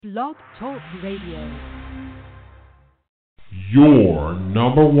Blog Talk Radio. Your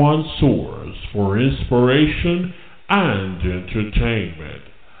number one source for inspiration and entertainment.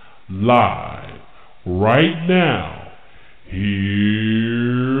 Live right now.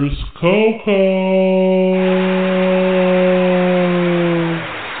 Here's Koko.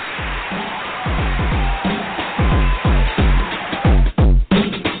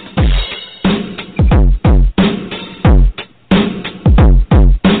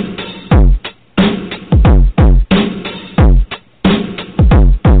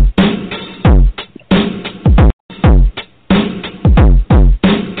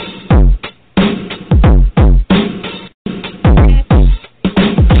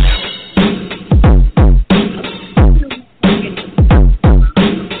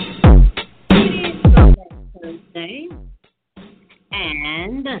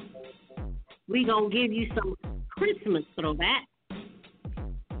 Give you some Christmas throwback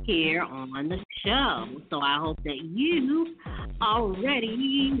here on the show. So I hope that you are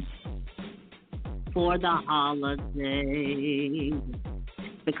ready for the holidays,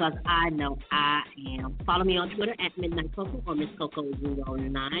 because I know I am. Follow me on Twitter at Midnight Koko or Miss Koko09.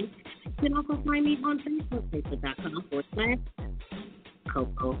 You can also find me on Facebook,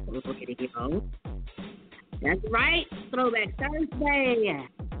 facebook.com/Koko Radio. That's right, Throwback Thursday.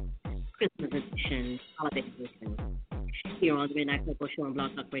 Christmas edition, holiday edition, here on the Midnight Koko Show on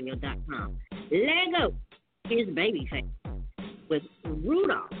blogtalkradio.com. Lego, here's Babyface with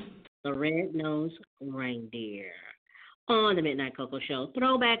Rudolph the Red-Nosed Reindeer on the Midnight Koko Show,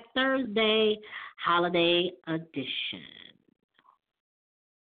 Throwback Thursday, holiday edition.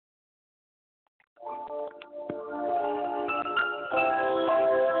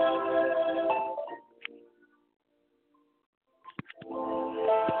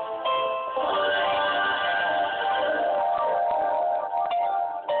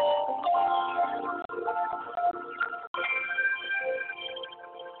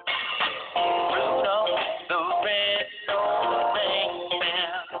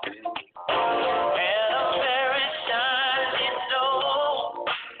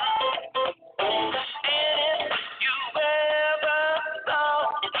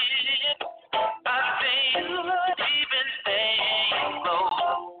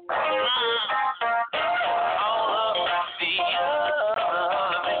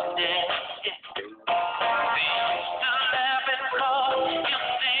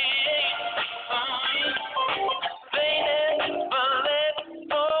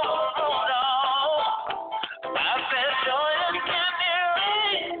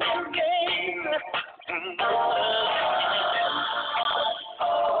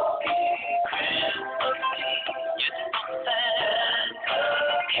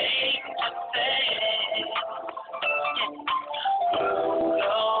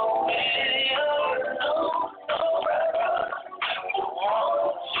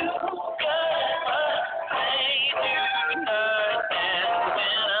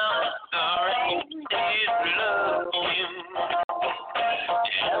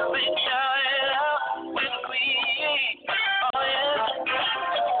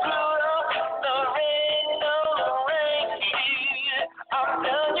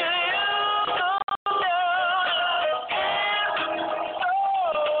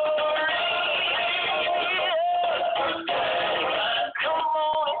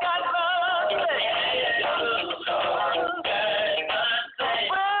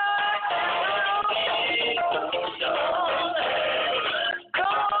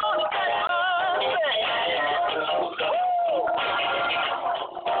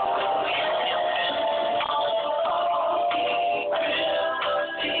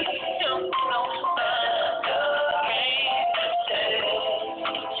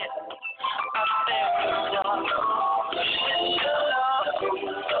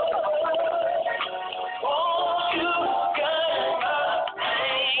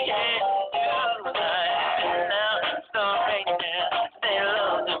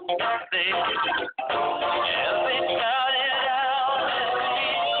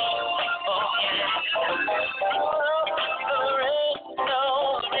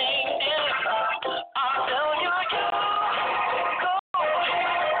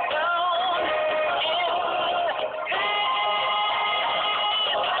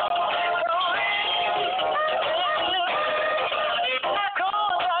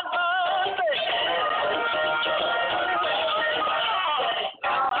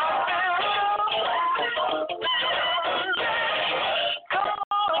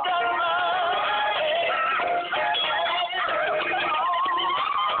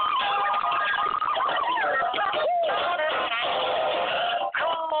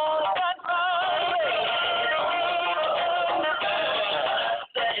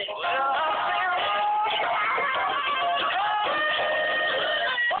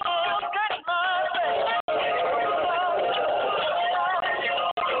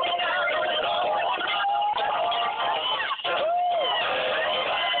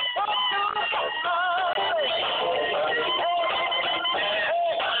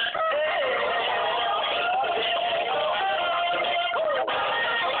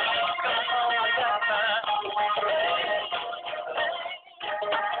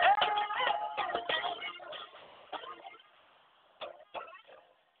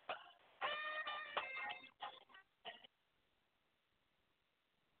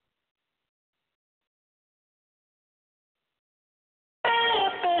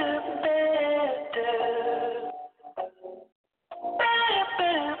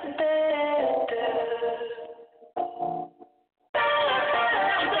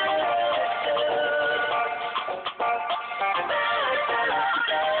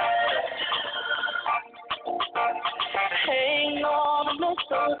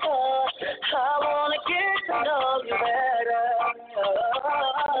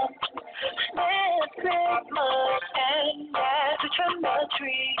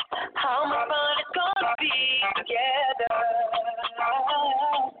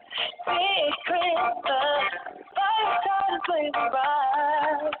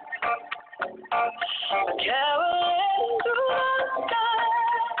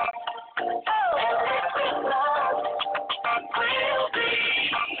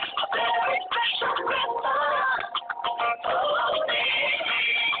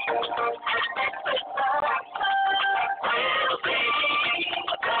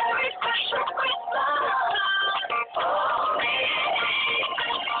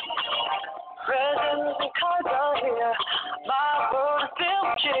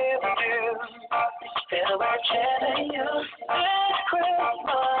 Feel like chasing you this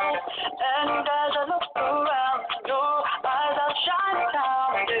Christmas. And as I look around, your eyes are shining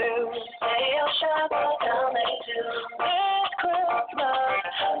down too. Say you'll shine down me too. This Christmas,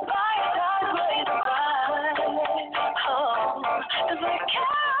 bright eyes blaze bright. Oh, as we're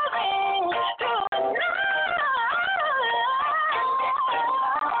caroling through the night,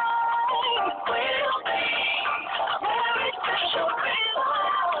 we'll be a very special Christmas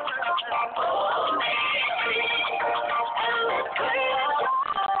for me.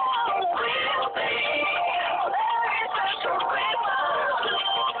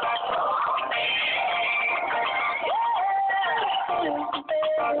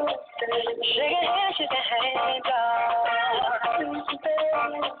 Shake your hand, y'all.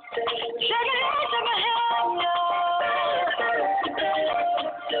 Shake your hand,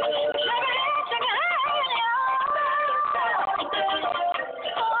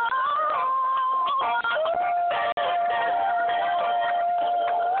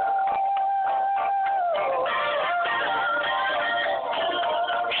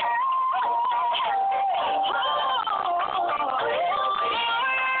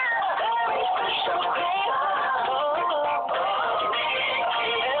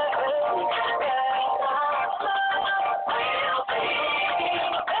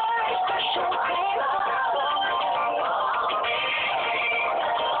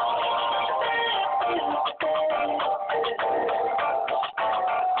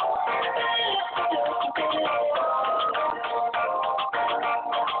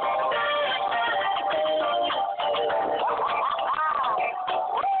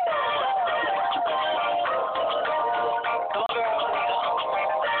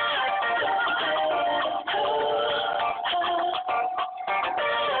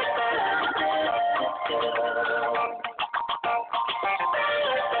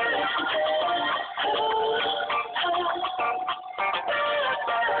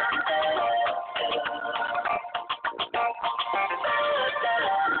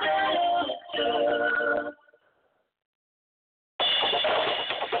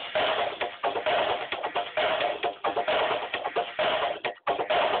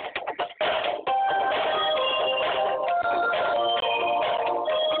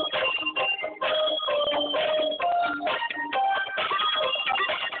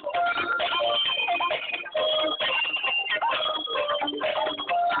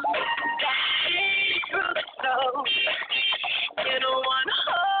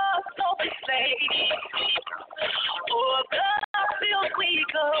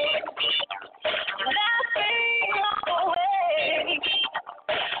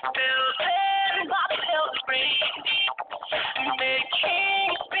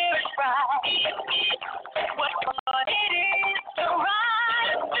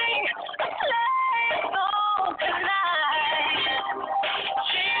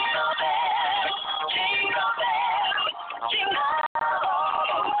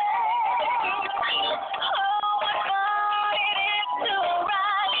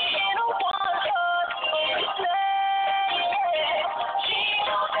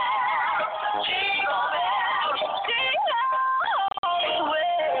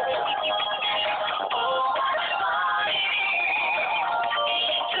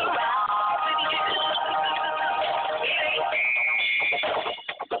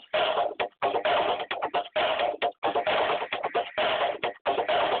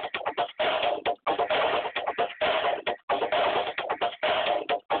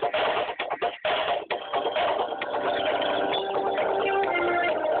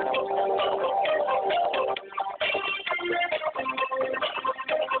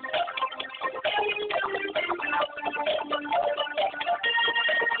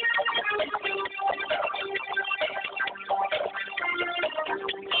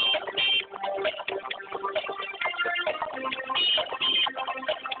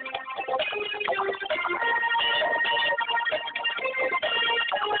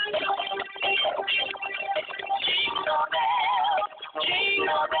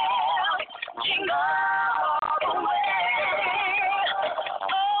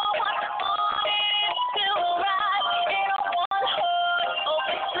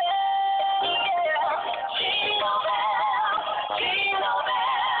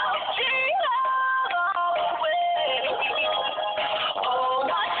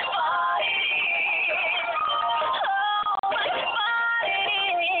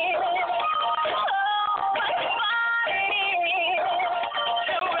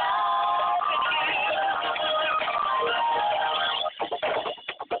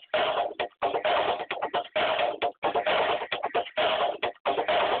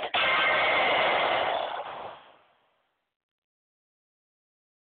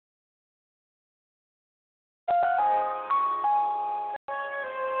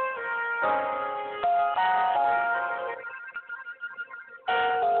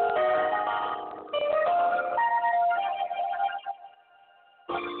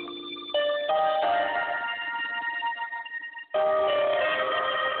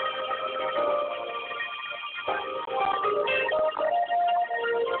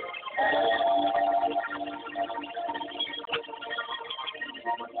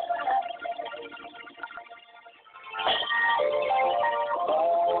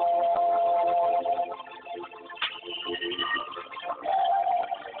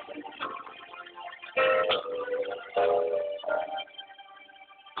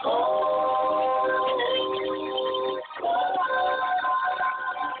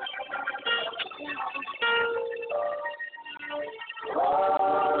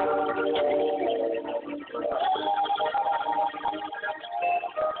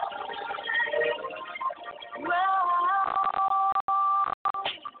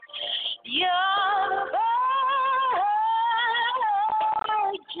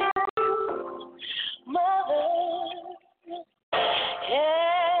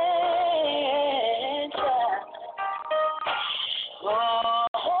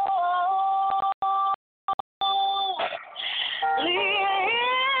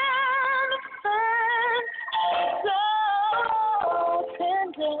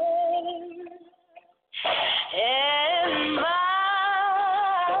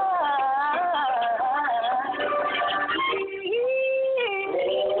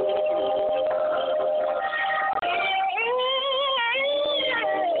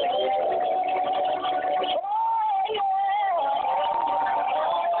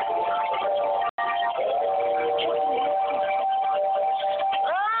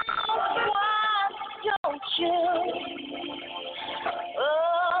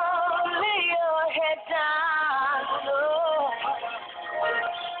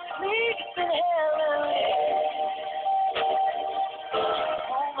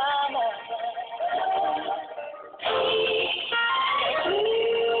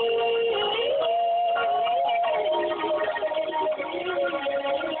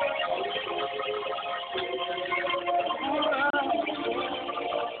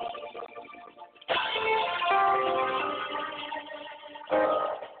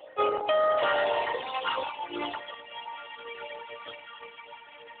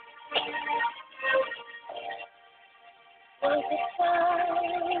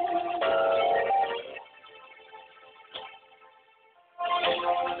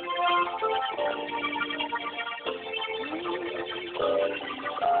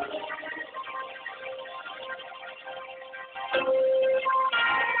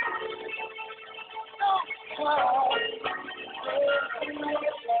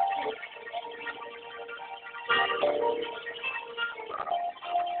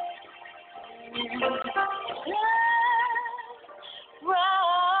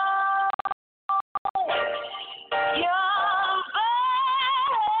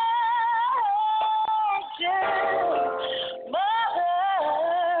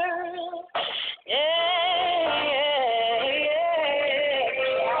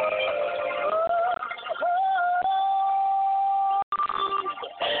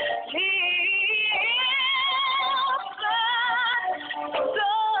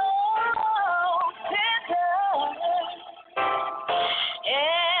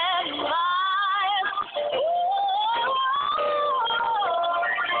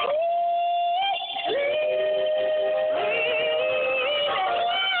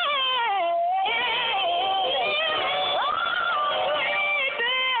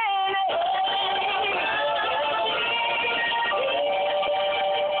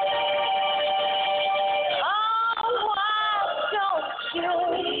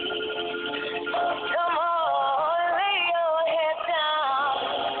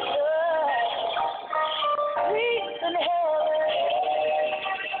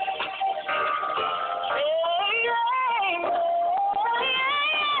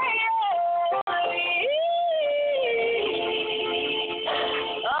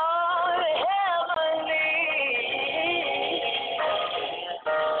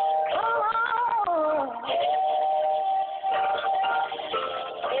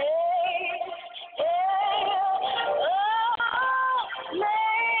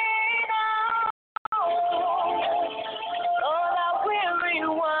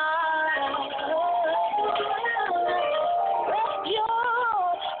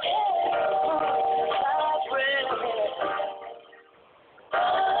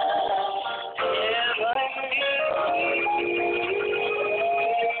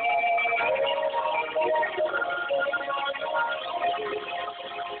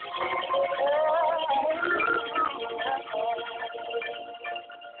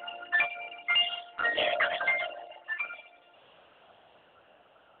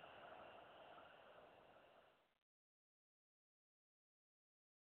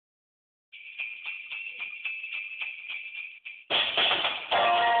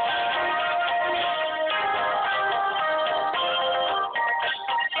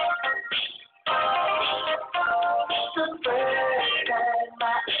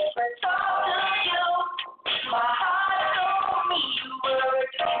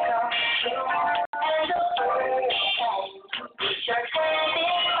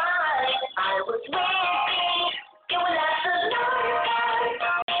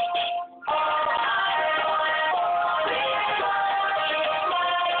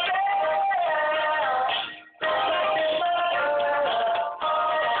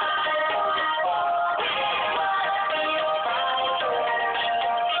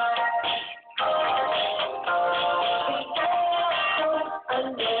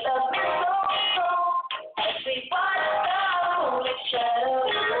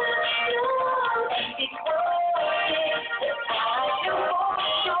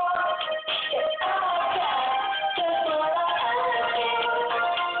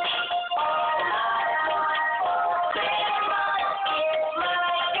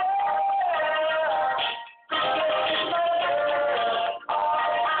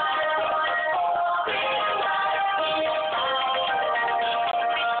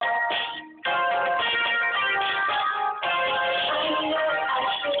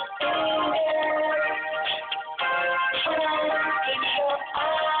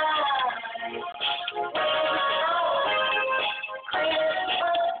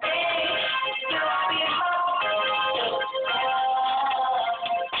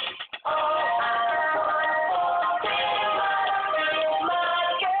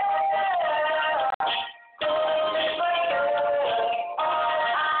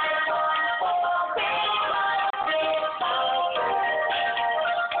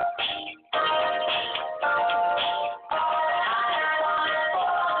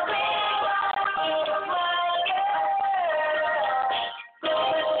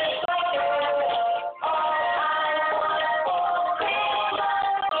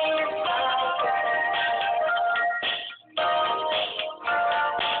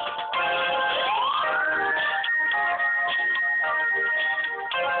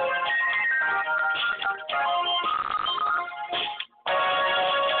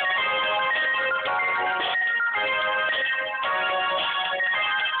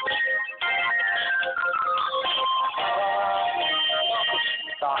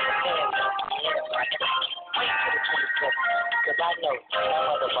 know,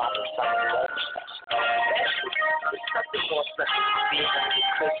 mother bought me something else. There's something more special to being on the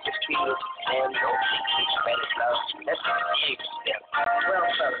Christmas tree with family or people spread it love. That's a big step. Well,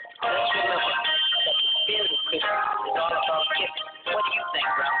 fellas, let's remember that the spirit of Christmas is all about gifts. What do you think,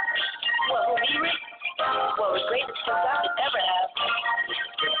 Ralph? Well, who, me, Rick? Well, the greatest gift I could ever have is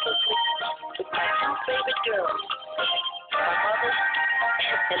simple with my two favorite girls, my mother,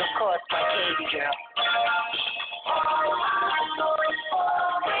 and of course, my baby girl.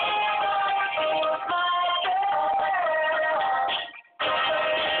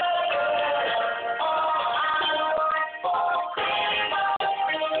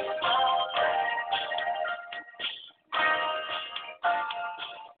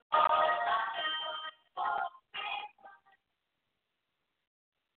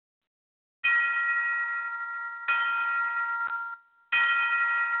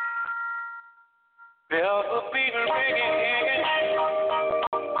 Bells will be ringing,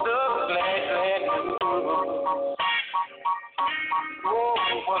 so glad you. Oh,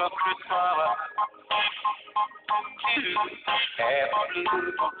 what a Christmas to have you.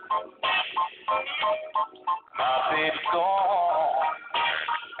 My baby's gone,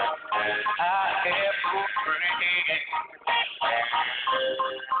 I have no friend.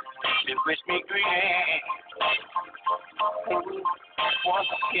 They wish me greeting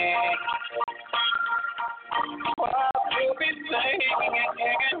once again. We'll be singing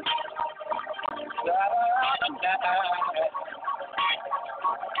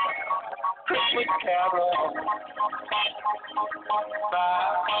Christmas carol by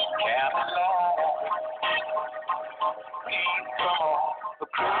candlelight. Please come on for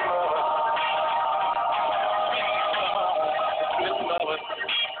Christmas. Please come on for Christmas.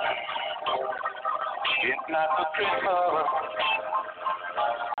 It's not for Christmas,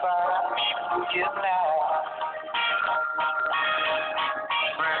 but it's now.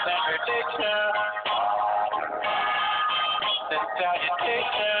 Benediction, the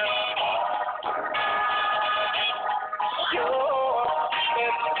salutation, your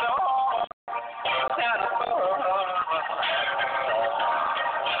it's all down above.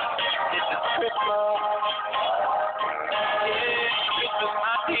 This is Christmas, it's Christmas,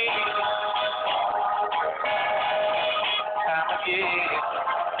 my dear. Time of year,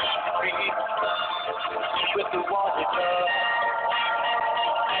 free with the one you love.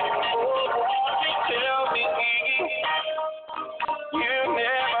 Tell me you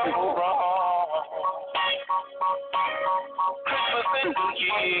never go wrong. Christmas and New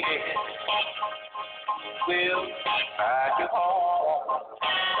Year will find you home.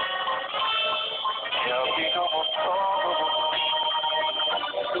 There'll be no more sorrow,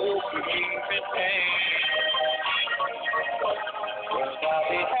 no grief and pain. Well, I'll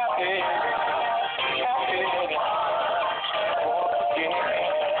be happy, happy once again.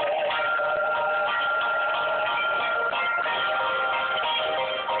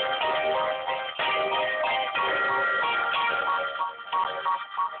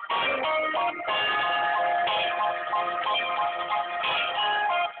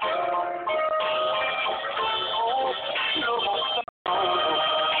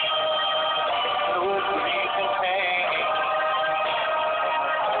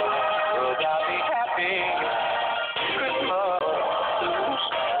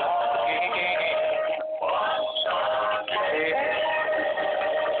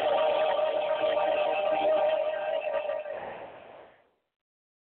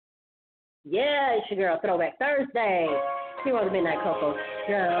 Yeah, it's your girl, Throwback Thursday. Here on the Midnight Koko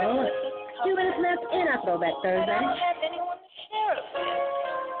Show. 2 minutes left in our Throwback Thursday. I don't have anyone to share it with.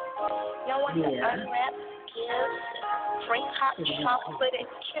 No one to unwrap gifts, drink hot chocolate, and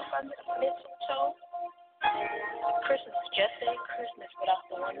kiss under the mistletoe. Christmas just ain't Christmas without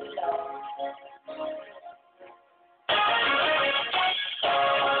the one you love.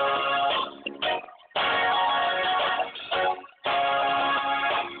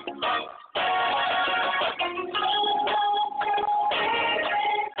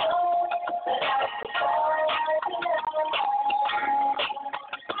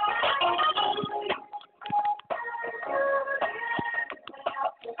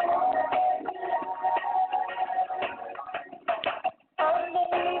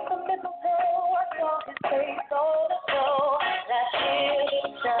 Underneath of the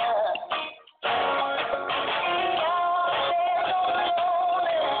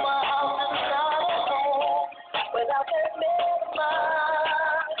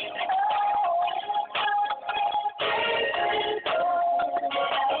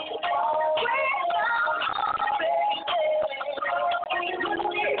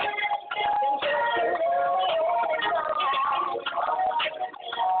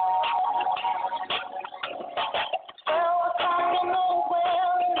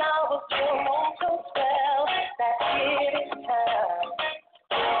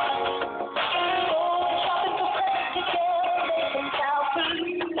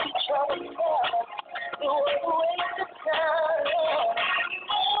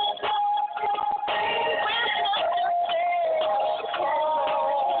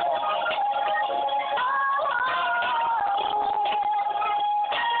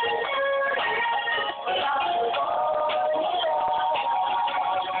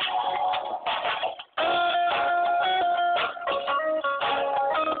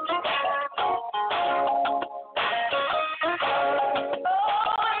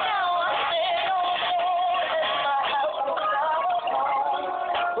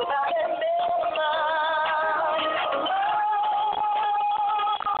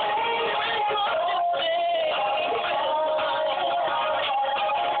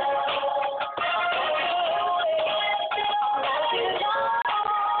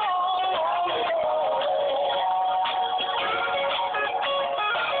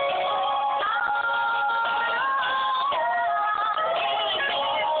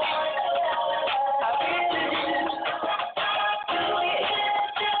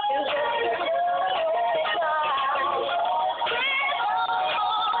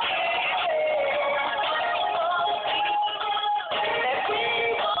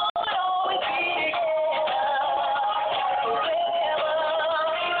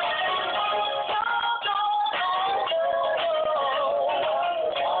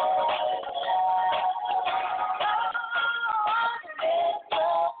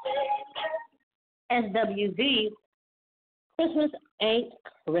SWV, Christmas ain't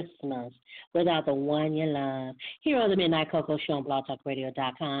Christmas without the one you love. Here on the Midnight Koko Show on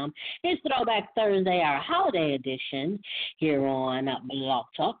blogtalkradio.com. It's Throwback Thursday, our holiday edition, here on Blog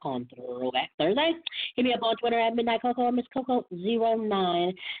Talk on Throwback Thursday. Hit me up on Twitter at Midnight Koko or Miss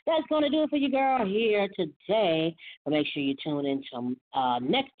Koko09. That's going to do it for you, girl, here today. But make sure you tune in to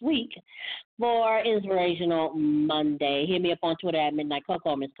next week for Inspirational Monday. Hit me up on Twitter at Midnight Koko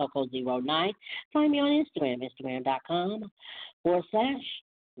or Miss Koko09. Find me on Instagram,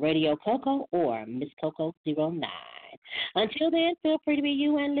 instagram.com/Radio Koko or Miss Koko09. Until then, feel free to be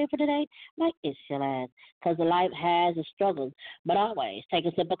you and live for today like it's your last, because the life has its struggles. But always take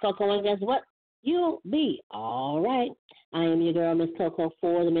a sip of cocoa, and guess what? You'll be all right. I am your girl, Miss Koko,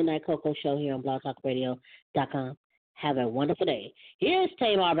 for the Midnight Koko Show here on blogtalkradio.com. Have a wonderful day. Here's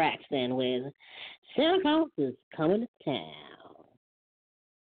Tamar Braxton with Santa Claus is Coming to Town.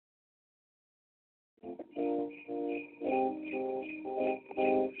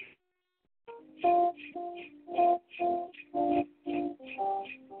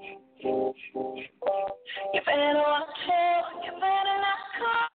 You better not tell, you better not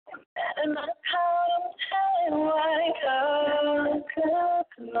call, you better not call, I'm telling why, cause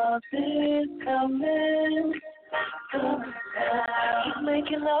Claus is coming. He's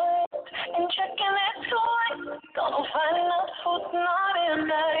making love and checking it